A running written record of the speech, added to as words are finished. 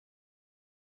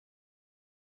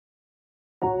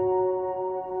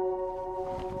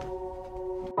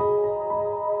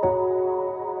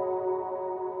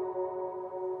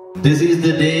This is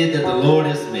the day that the Lord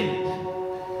has made.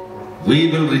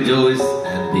 We will rejoice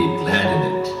and be glad in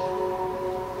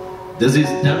it. This is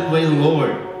done by the Lord,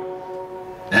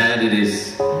 and it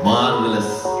is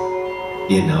marvelous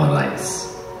in our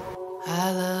eyes.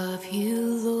 I love you,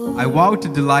 Lord. I vow to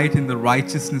delight in the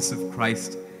righteousness of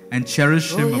Christ and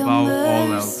cherish Him above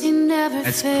all else.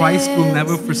 As Christ will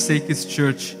never forsake His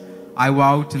church, I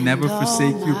vow to never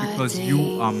forsake you because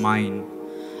you are mine.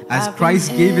 As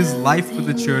Christ gave His life for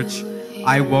the church,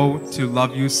 I vow to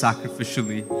love you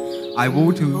sacrificially. I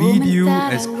vow to lead you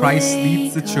as Christ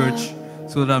leads the church,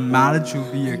 so that our marriage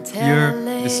will be a clear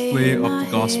display of the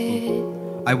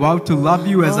gospel. I vow to love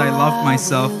you as I love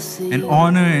myself and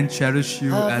honor and cherish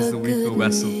you as the weaker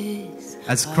vessel.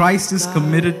 As Christ is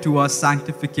committed to our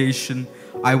sanctification,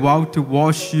 I vow to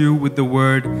wash you with the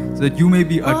word so that you may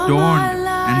be adorned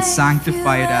and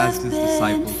sanctified as His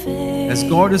disciple. As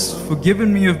God has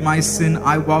forgiven me of my sin,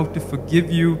 I vow to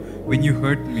forgive you when you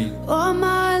hurt me.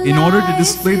 In order to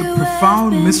display the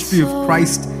profound mystery of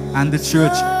Christ and the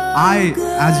church, I,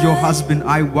 as your husband,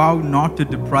 I vow not to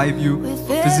deprive you of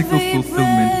physical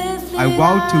fulfillment. I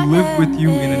vow to live with you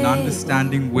in an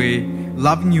understanding way,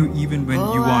 loving you even when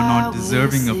you are not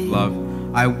deserving of love.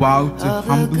 I vow to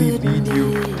humbly lead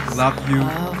you, love you,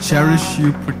 cherish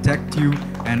you, protect you,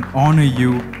 and honor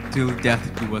you till death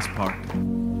do us part.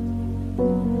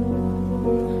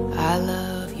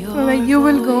 So where you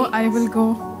will go, I will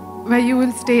go. Where you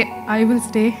will stay, I will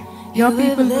stay. Your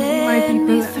people will be my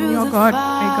people, and your God,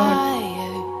 my God.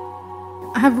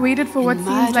 I have waited for what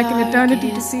seems like an eternity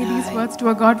to say these words to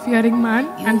a God-fearing man,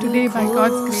 and today, by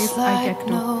God's grace, I get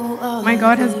to. My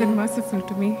God has been merciful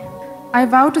to me. I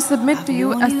vow to submit to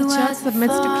you as the church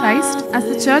submits to Christ, as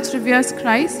the church reveres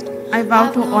Christ. I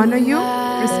vow to honor you,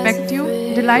 respect you,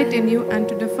 delight in you, and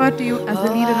to defer to you as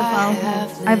the leader of our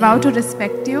home. I vow to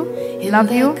respect you, love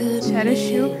you, cherish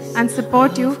you, and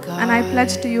support you, and I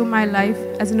pledge to you my life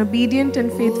as an obedient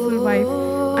and faithful wife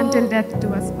until death do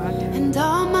us part. And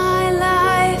all my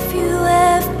life you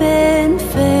have been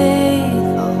faithful.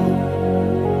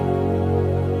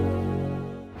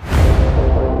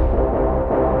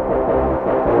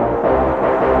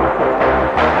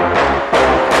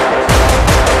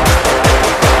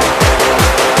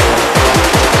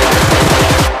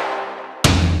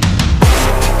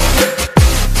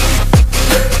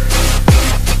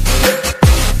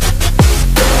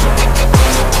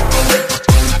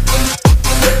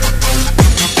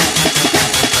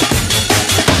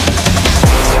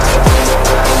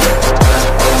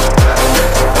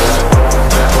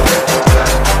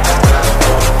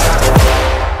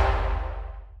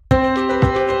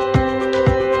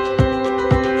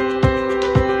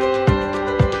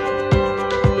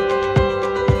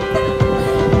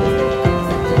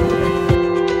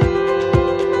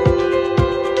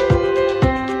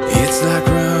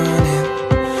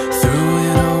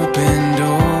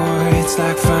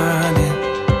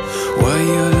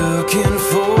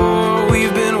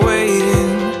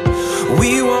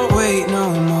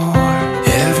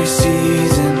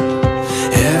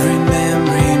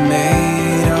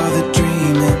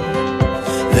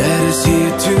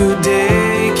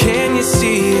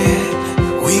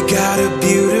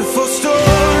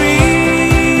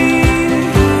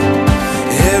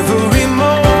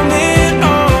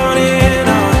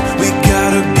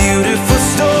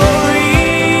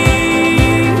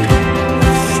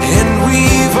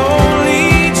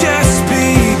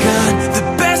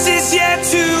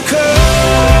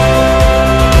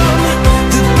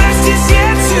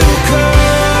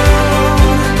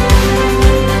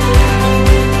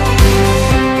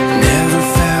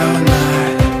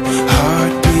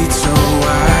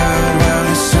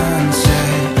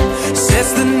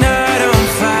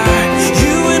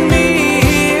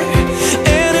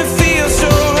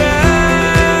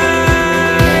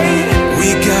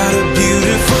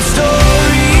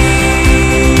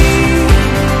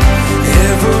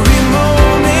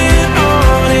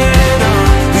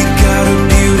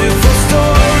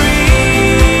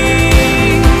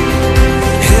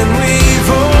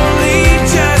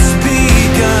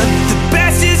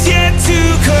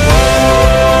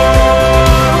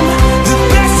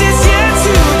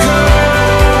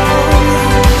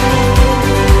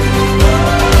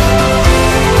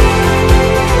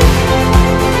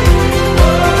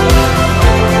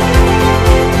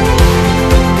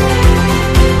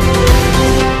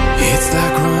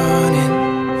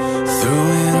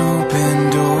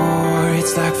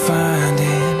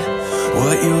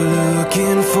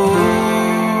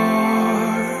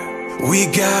 We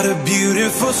got a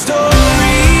beautiful story.